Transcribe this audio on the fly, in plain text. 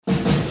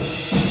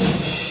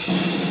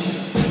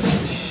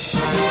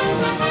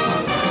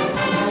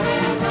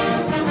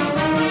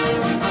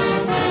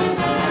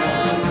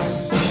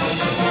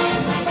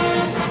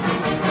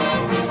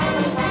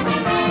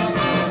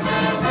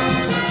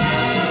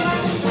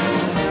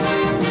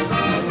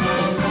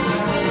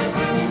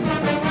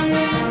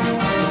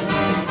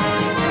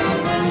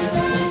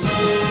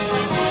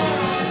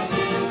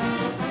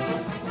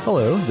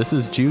this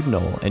is Jude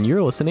Noel, and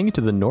you're listening to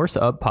the Norse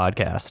Up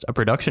Podcast, a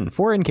production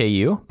for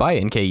NKU, by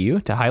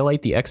NKU, to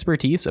highlight the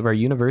expertise of our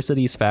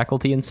university's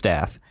faculty and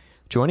staff.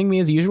 Joining me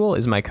as usual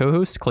is my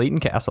co-host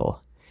Clayton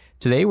Castle.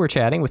 Today we're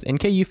chatting with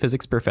NKU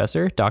Physics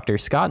Professor Dr.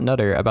 Scott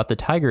Nutter about the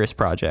TIGERISS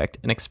project,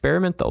 an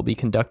experiment that will be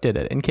conducted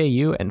at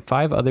NKU and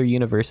 5 other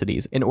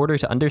universities in order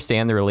to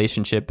understand the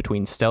relationship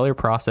between stellar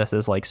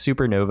processes like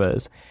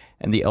supernovas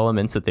and the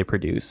elements that they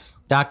produce.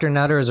 Dr.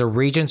 Nutter is a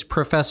Regents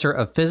Professor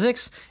of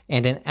Physics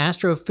and an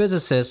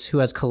astrophysicist who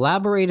has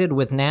collaborated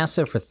with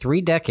NASA for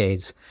 3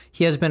 decades.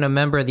 He has been a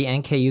member of the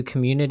NKU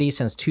community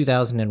since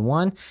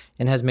 2001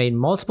 and has made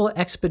multiple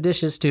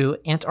expeditions to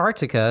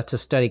Antarctica to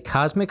study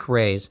cosmic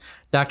rays.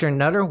 Dr.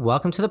 Nutter,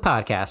 welcome to the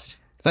podcast.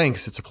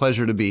 Thanks. It's a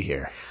pleasure to be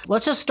here.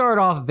 Let's just start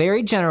off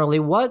very generally.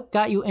 What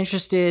got you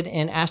interested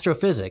in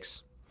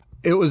astrophysics?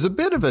 It was a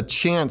bit of a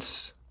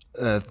chance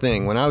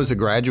thing. When I was a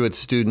graduate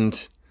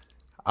student,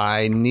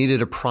 I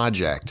needed a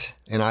project,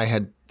 and I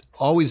had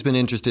always been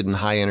interested in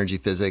high energy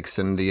physics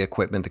and the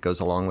equipment that goes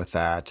along with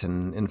that,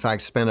 and in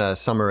fact spent a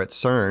summer at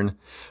CERN.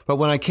 But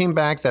when I came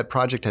back, that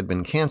project had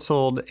been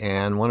canceled,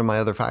 and one of my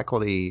other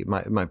faculty,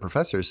 my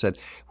professors said,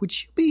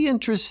 "Would you be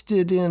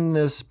interested in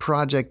this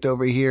project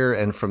over here?"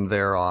 And from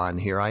there on,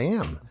 here I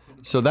am.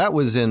 So that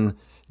was in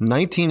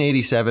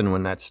 1987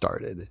 when that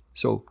started.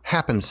 So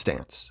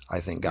happenstance, I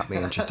think, got me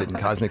interested in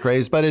cosmic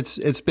rays, but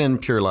it's been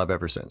pure love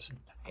ever since.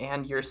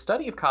 And your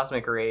study of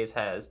cosmic rays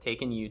has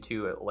taken you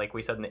to, like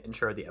we said in the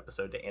intro of the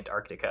episode, to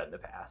Antarctica in the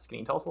past. Can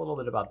you tell us a little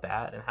bit about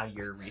that and how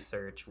your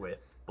research with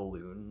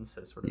balloons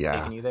has sort of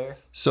taken you there?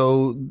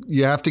 So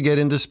you have to get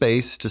into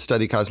space to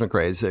study cosmic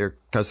rays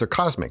because they're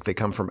cosmic. They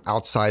come from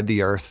outside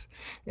the Earth.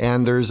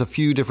 And there's a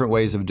few different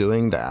ways of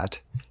doing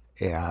that.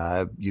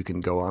 You can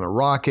go on a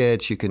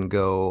rocket, you can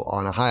go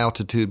on a high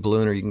altitude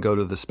balloon, or you can go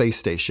to the space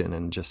station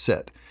and just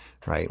sit,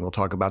 right? And we'll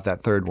talk about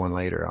that third one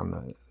later.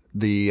 On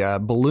the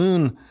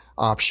balloon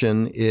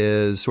option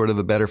is sort of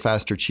a better,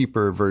 faster,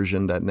 cheaper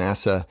version that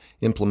NASA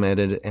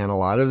implemented, and a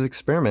lot of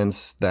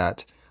experiments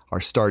that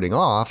are starting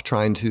off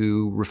trying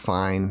to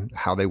refine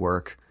how they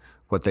work,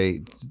 what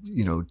they,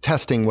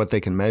 testing what they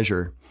can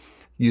measure,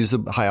 use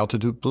the high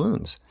altitude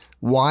balloons.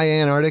 Why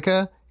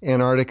Antarctica?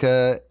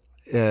 Antarctica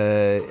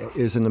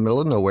is in the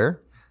middle of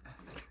nowhere.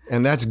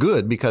 And that's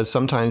good because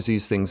sometimes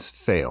these things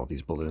fail,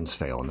 these balloons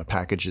fail, and the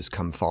packages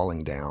come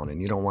falling down,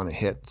 and you don't want to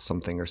hit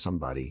something or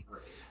somebody.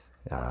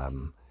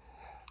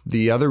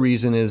 The other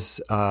reason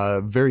is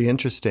very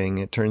interesting.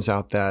 It turns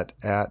out that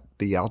at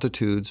the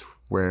altitudes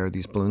where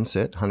these balloons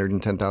sit,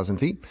 110,000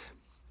 feet,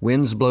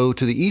 winds blow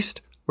to the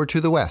east or to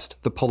the west,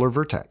 the polar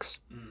vortex.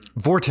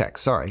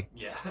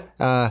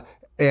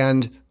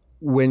 And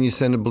when you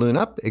send a balloon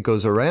up, it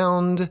goes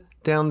around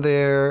down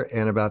there,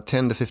 and about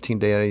 10 to 15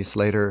 days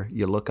later,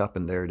 you look up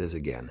and there it is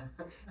again.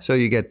 So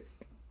you get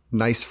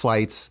nice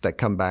flights that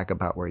come back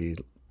about where you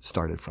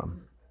started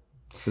from.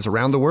 It's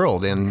around the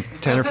world in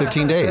 10 or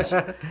 15 days.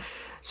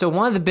 So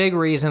one of the big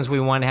reasons we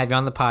want to have you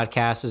on the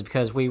podcast is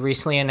because we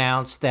recently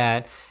announced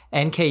that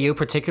NKU,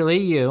 particularly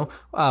you,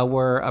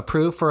 were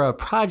approved for a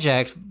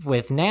project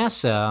with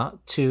NASA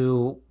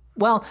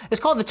it's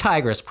called the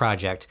TIGERISS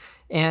project.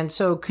 And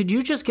so could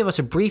you just give us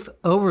a brief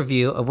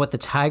overview of what the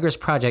TIGERISS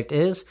project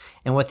is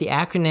and what the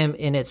acronym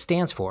in it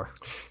stands for?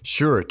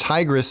 Sure.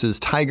 TIGERISS is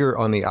Tiger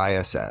on the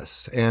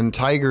ISS. And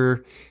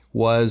Tiger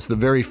was the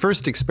very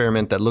first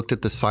experiment that looked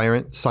at the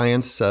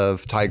science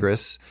of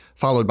TIGERISS,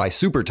 followed by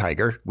Super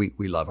Tiger. We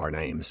love our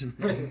names.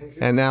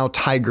 And now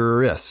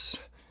TIGERISS.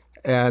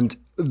 And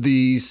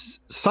the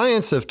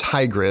science of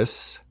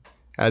TIGERISS,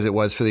 as it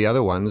was for the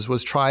other ones,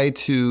 was try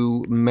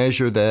to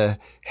measure the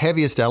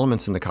heaviest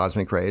elements in the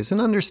cosmic rays and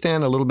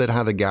understand a little bit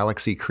how the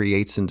galaxy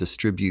creates and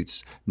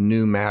distributes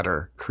new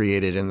matter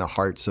created in the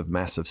hearts of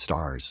massive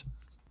stars.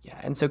 Yeah,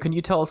 and so can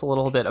you tell us a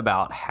little bit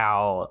about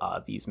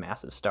how these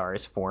massive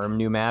stars form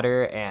new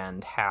matter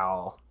and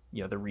how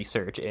the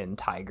research in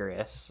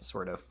TIGERISS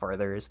sort of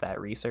furthers that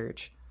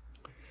research?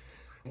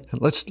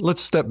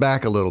 Let's step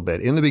back a little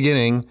bit. In the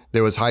beginning,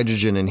 there was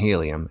hydrogen and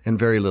helium and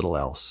very little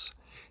else.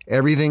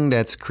 Everything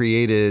that's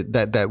created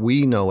that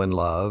we know and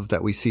love,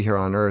 that we see here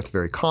on Earth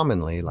very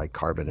commonly, like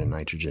carbon and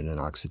nitrogen and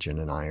oxygen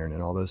and iron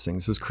and all those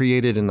things, was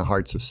created in the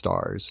hearts of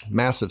stars,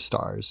 massive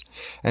stars,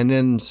 and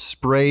then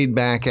sprayed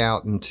back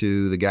out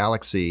into the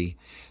galaxy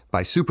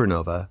by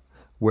supernova,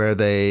 where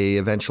they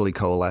eventually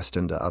coalesced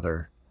into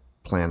other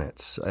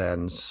planets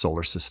and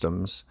solar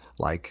systems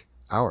like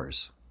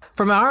ours.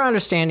 From our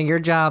understanding, your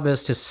job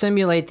is to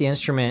simulate the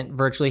instrument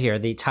virtually here,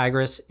 the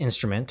TIGERISS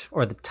instrument,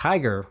 or the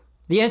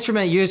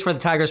instrument used for the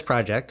TIGERISS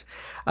project.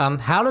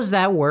 How does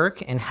that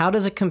work, and how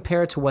does it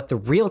compare to what the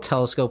real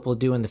telescope will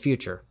do in the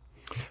future?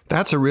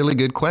 That's a really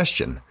good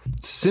question.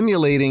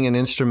 Simulating an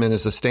instrument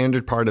is a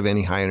standard part of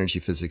any high-energy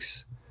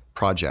physics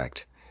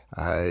project.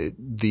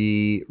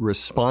 The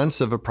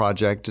response of a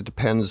project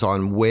depends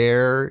on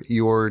where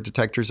your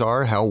detectors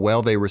are, how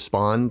well they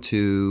respond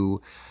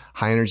to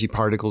high-energy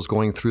particles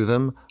going through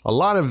them, a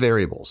lot of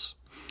variables.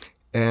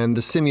 And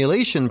the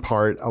simulation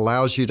part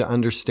allows you to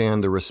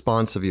understand the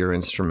response of your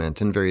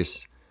instrument and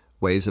various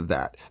ways of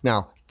that.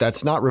 Now,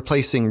 that's not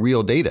replacing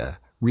real data.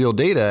 Real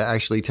data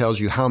actually tells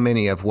you how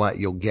many of what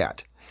you'll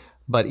get.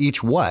 But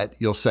each what,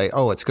 you'll say,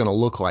 oh, it's going to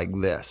look like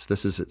this.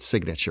 This is its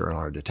signature in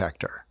our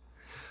detector.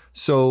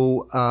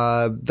 So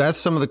that's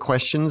some of the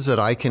questions that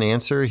I can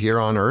answer here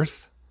on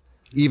Earth,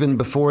 even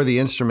before the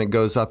instrument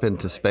goes up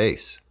into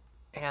space.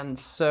 And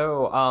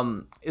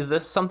so is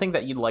this something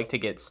that you'd like to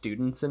get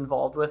students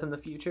involved with in the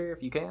future,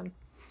 if you can?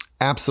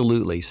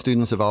 Absolutely.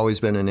 Students have always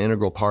been an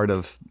integral part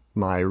of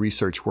my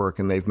research work,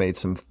 and they've made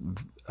some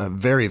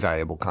very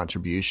valuable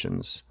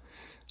contributions.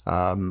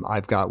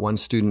 I've got one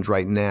student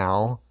right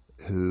now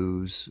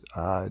who's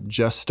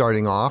just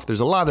starting off. There's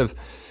a lot of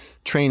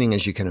training,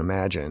 as you can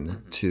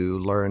imagine, to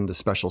learn the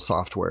special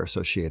software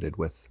associated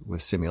with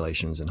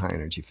simulations and high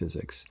energy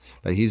physics.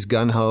 But he's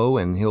gung-ho,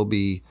 and he'll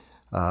be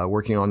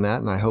working on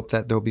that, and I hope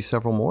that there'll be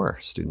several more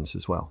students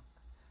as well.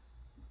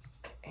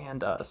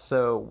 And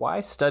so why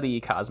study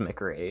cosmic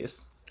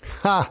rays?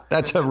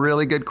 That's a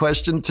really good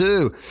question,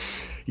 too.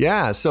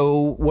 Yeah,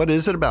 so what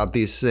is it about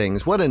these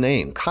things? What a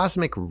name,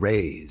 cosmic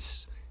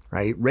rays,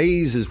 right?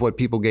 Rays is what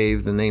people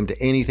gave the name to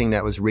anything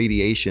that was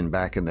radiation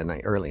back in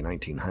the early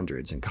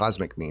 1900s. And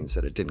cosmic means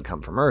that it didn't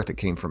come from Earth, it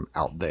came from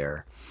out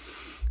there.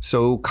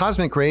 So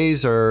cosmic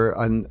rays are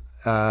an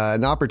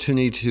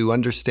opportunity to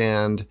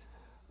understand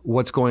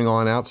what's going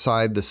on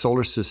outside the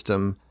solar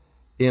system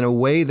in a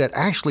way that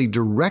actually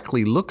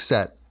directly looks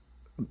at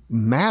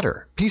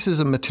matter, pieces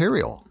of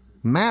material,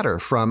 matter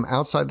from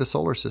outside the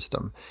solar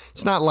system.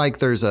 It's not like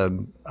there's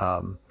an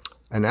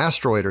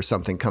asteroid or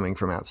something coming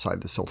from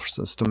outside the solar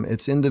system.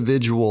 It's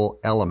individual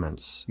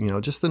elements,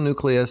 just the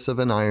nucleus of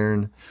an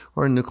iron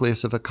or a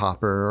nucleus of a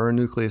copper or a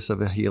nucleus of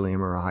a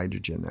helium or a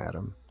hydrogen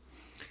atom.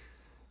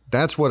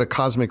 That's what a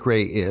cosmic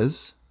ray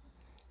is.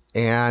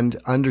 And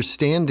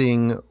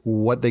understanding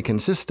what they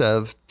consist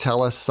of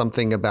tell us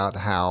something about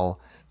how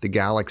the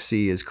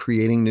galaxy is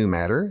creating new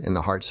matter in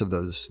the hearts of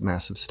those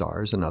massive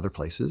stars and other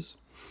places,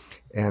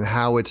 and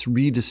how it's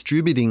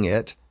redistributing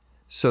it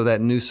so that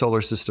new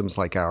solar systems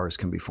like ours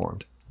can be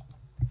formed.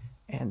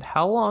 And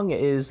how long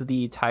is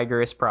the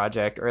TIGERISS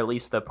project, or at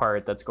least the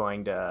part that's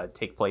going to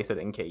take place at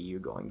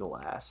NKU, going to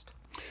last?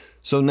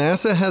 So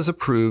NASA has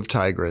approved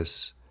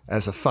TIGERISS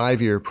as a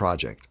 5-year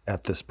project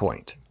at this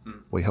point.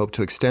 We hope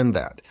to extend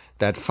that.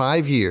 That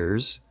 5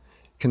 years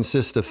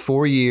consists of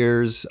 4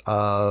 years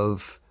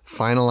of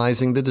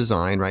finalizing the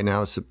design. Right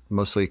now it's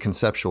mostly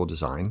conceptual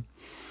design,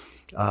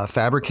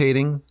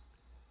 fabricating,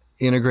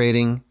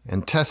 integrating,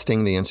 and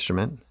testing the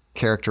instrument,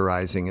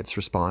 characterizing its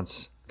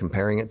response,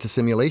 comparing it to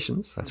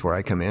simulations. That's where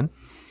I come in.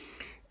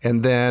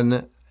 And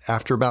then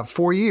after about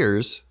 4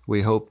 years,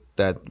 we hope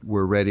that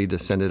we're ready to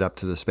send it up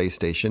to the space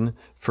station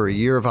for a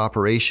year of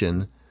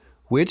operation,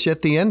 which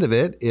at the end of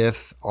it,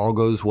 if all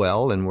goes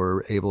well and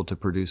we're able to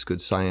produce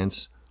good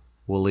science,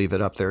 we'll leave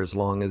it up there as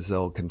long as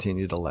they'll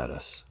continue to let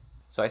us.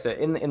 So I said,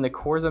 in the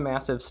cores of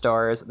massive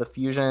stars, the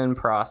fusion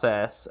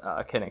process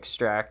can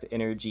extract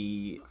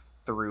energy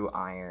through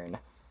iron.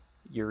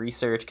 Your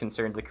research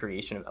concerns the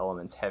creation of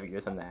elements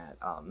heavier than that.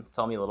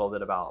 Tell me a little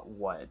bit about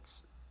what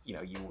you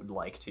would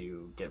like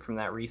to get from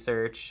that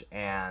research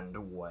and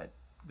what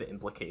the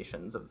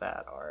implications of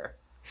that are.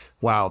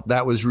 Wow,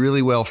 that was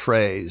really well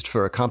phrased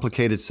for a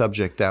complicated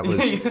subject. That was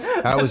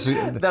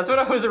That's what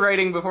I was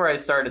writing before I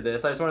started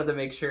this. I just wanted to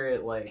make sure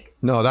it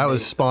No, that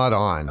was spot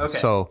on. Okay.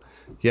 So,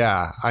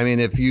 yeah, I mean,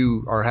 if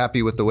you are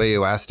happy with the way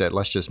you asked it,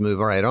 let's just move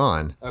right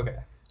on. Okay.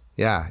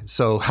 Yeah.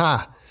 So,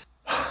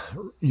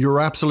 you're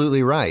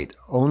absolutely right.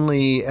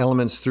 Only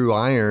elements through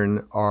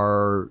iron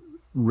are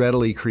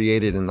readily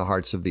created in the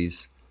hearts of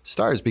these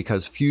stars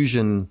because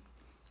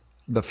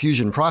the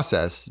fusion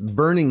process,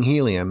 burning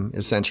helium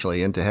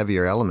essentially into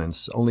heavier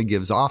elements, only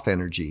gives off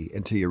energy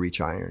until you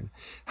reach iron.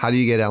 How do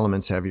you get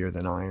elements heavier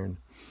than iron?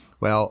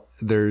 Well,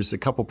 there's a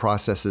couple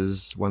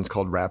processes. One's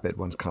called rapid,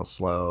 one's called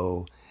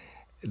slow,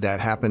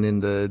 that happen in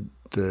the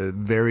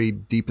very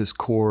deepest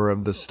core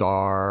of the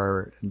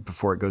star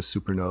before it goes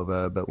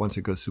supernova. But once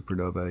it goes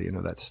supernova,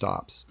 that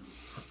stops.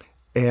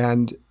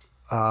 And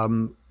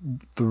the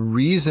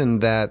reason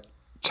that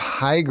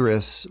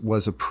TIGERISS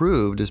was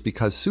approved is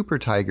because Super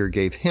Tiger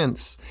gave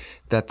hints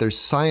that there's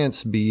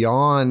science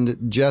beyond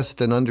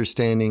just an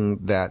understanding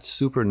that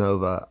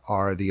supernova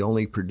are the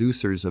only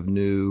producers of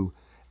new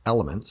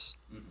elements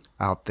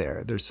out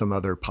there. There's some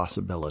other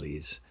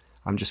possibilities.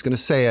 I'm just going to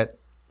say it.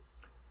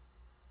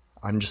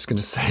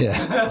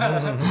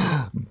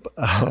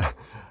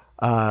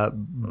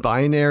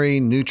 Binary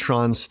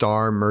neutron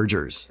star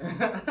mergers.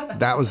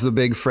 That was the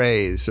big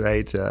phrase,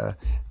 right?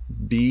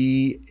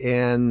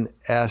 BNSM.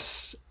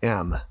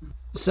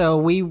 So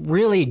we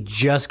really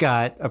just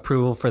got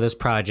approval for this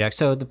project.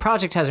 So the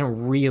project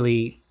hasn't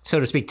really, so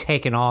to speak,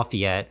 taken off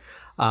yet.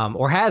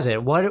 Or has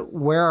it?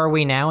 Where are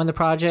we now in the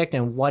project,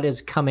 and what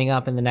is coming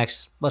up in the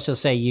next, let's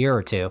just say, year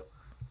or two?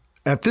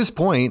 At this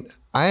point,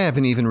 I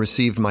haven't even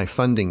received my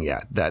funding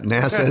yet that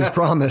NASA has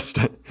promised.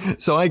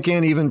 So I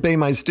can't even pay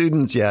my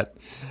students yet.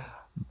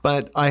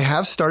 But I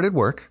have started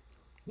work.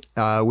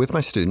 with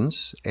my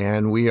students,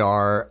 and we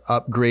are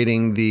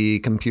upgrading the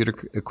computer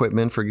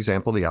equipment, for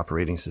example, the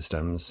operating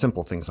systems,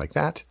 simple things like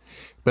that.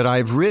 But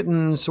I've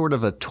written sort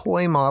of a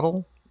toy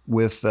model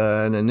with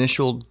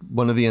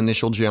one of the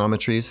initial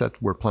geometries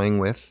that we're playing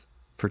with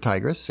for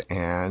TIGERISS,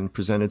 and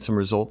presented some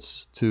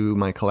results to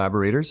my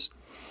collaborators,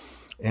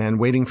 and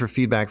waiting for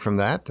feedback from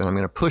that. And I'm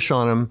going to push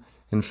on them.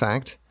 In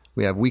fact,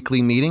 we have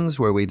weekly meetings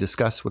where we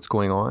discuss what's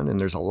going on, and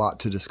there's a lot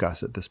to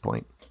discuss at this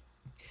point.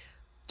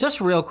 Just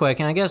real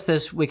quick, and I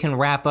guess we can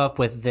wrap up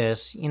with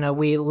this.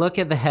 We look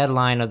at the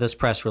headline of this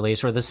press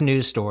release or this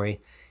news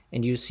story,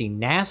 and you see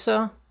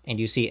NASA and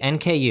you see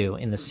NKU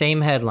in the same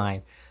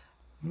headline.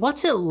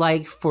 What's it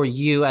like for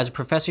you as a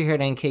professor here at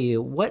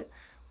NKU? What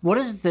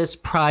does this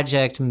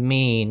project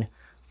mean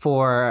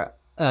for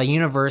a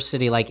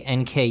university like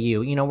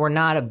NKU? We're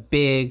not a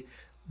big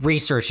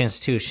research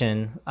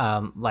institution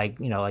like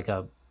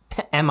a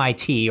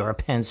MIT or a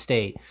Penn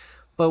State,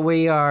 but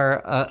we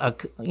are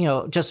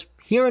just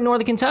here in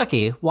Northern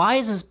Kentucky. Why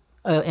is this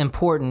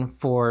important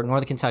for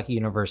Northern Kentucky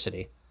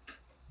University?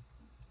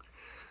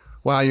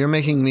 Wow, you're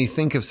making me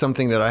think of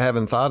something that I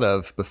haven't thought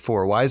of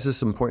before. Why is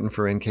this important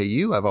for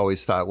NKU? I've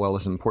always thought, well,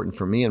 it's important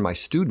for me and my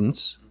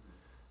students,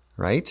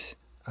 right?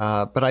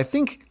 But I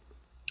think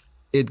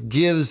it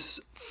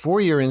gives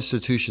four-year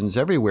institutions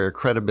everywhere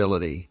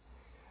credibility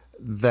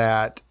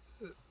that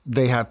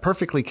they have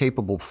perfectly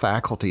capable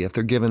faculty if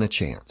they're given a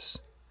chance.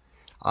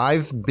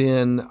 I've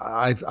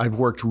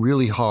worked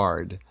really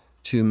hard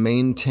to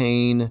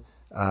maintain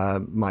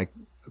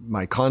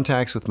my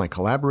contacts with my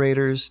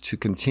collaborators, to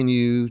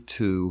continue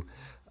to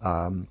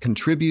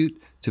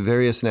contribute to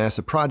various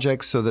NASA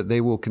projects so that they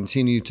will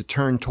continue to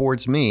turn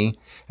towards me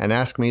and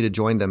ask me to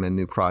join them in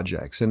new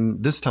projects.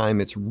 And this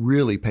time it's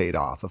really paid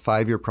off. A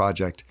 5-year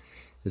project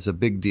is a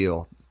big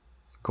deal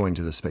going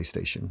to the space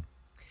station.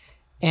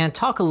 And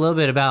talk a little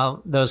bit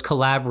about those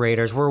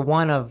collaborators. We're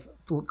one of,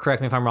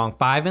 correct me if I'm wrong,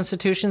 5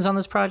 institutions on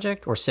this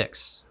project, or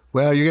 6?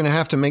 Well, you're going to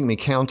have to make me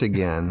count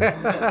again.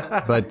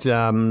 But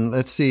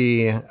let's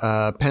see.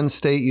 Penn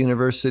State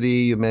University,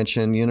 you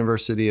mentioned,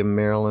 University of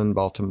Maryland,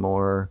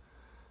 Baltimore.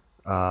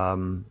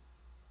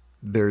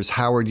 There's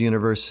Howard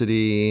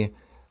University.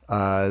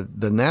 The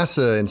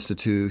NASA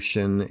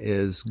institution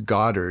is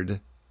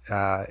Goddard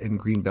in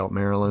Greenbelt,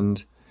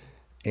 Maryland.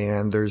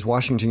 And there's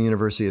Washington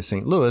University of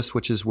St. Louis,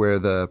 which is where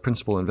the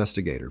principal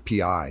investigator,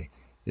 PI,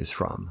 is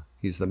from.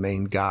 He's the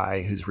main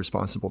guy who's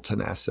responsible to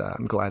NASA.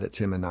 I'm glad it's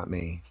him and not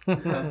me.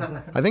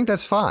 I think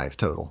that's 5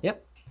 total.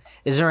 Yep.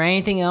 Is there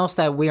anything else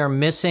that we are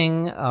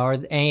missing, or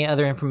any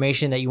other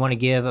information that you want to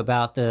give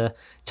about the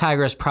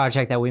TIGERISS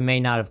project that we may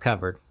not have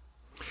covered?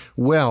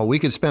 Well, we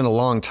could spend a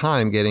long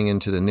time getting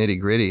into the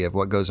nitty-gritty of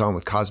what goes on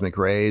with cosmic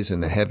rays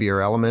and the heavier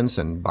elements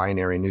and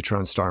binary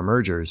neutron star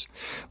mergers,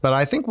 but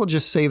I think we'll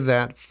just save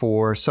that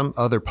for some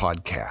other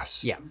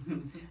podcast. Yeah.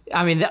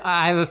 I mean,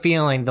 I have a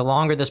feeling the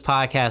longer this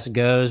podcast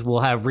goes,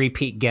 we'll have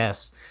repeat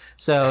guests.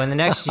 So in the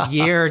next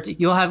year,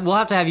 we'll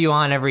have to have you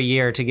on every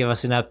year to give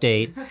us an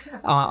update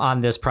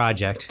on this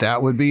project.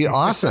 That would be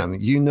awesome.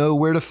 You know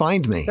where to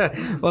find me.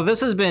 Well,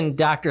 this has been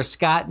Dr.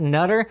 Scott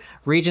Nutter,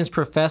 Regents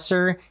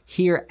Professor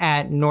here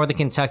at Northern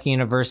Kentucky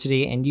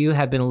University, and you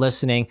have been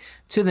listening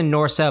to the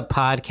Norse Up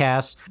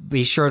Podcast.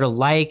 Be sure to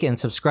like and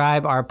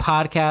subscribe our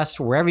podcast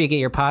wherever you get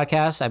your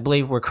podcasts. I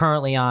believe we're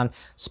currently on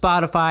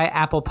Spotify,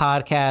 Apple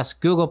Podcasts,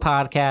 Google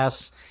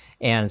Podcasts,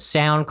 and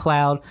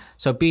SoundCloud.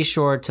 So be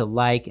sure to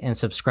like and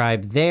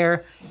subscribe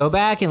there. Go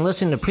back and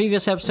listen to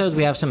previous episodes.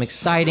 We have some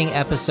exciting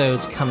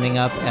episodes coming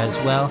up as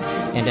well.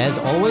 And as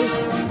always,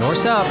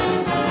 Norse Up.